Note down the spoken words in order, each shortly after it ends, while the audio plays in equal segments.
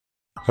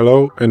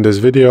Hello, in this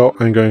video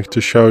I'm going to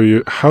show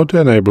you how to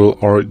enable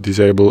or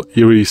disable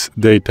iris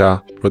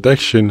data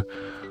protection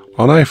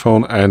on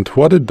iPhone and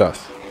what it does.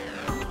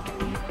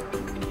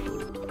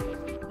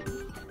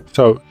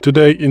 So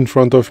today in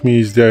front of me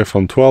is the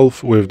iPhone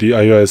 12 with the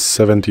iOS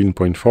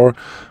 17.4,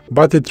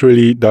 but it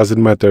really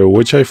doesn't matter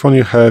which iPhone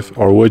you have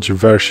or which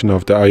version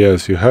of the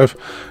iOS you have,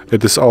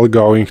 it is all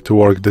going to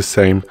work the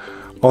same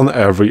on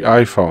every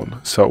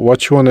iPhone. So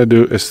what you want to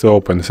do is to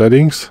open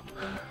settings,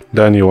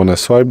 then you want to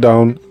swipe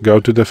down, go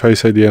to the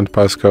Face ID and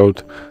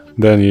passcode,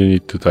 then you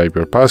need to type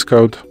your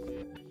passcode,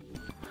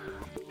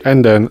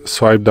 and then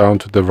swipe down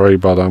to the very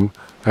bottom,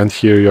 and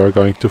here you are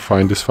going to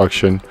find this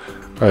function,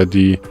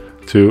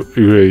 to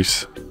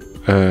erase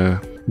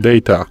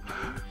data.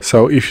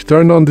 So if you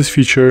turn on this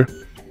feature,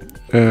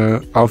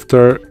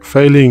 after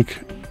failing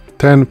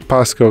 10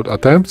 passcode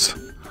attempts,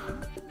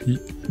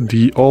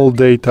 the all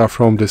data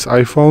from this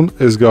iPhone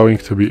is going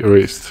to be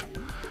erased.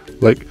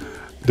 Like,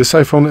 this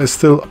iPhone is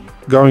still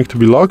going to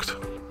be locked,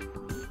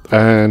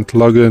 and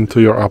log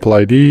into your Apple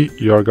ID,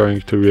 you are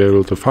going to be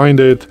able to find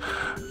it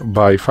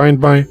by Find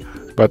My.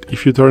 But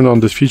if you turn on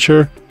this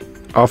feature,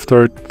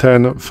 after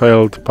 10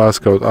 failed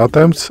passcode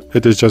attempts,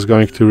 it is just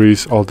going to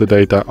erase all the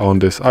data on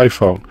this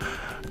iPhone,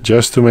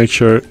 just to make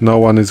sure no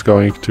one is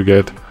going to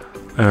get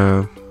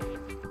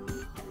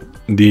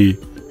the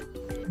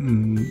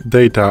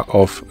data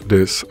of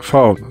this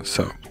phone.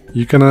 So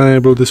you can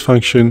enable this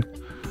function.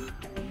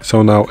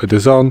 So now it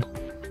is on.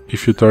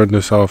 If you turn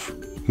this off,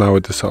 now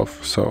it is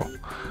off. So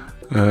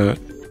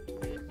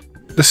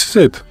this is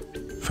it.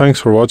 Thanks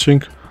for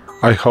watching.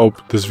 I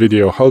hope this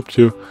video helped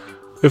you.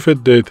 If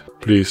it did,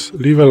 please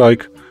leave a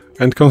like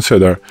and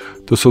consider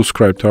to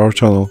subscribe to our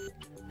channel.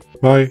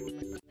 Bye!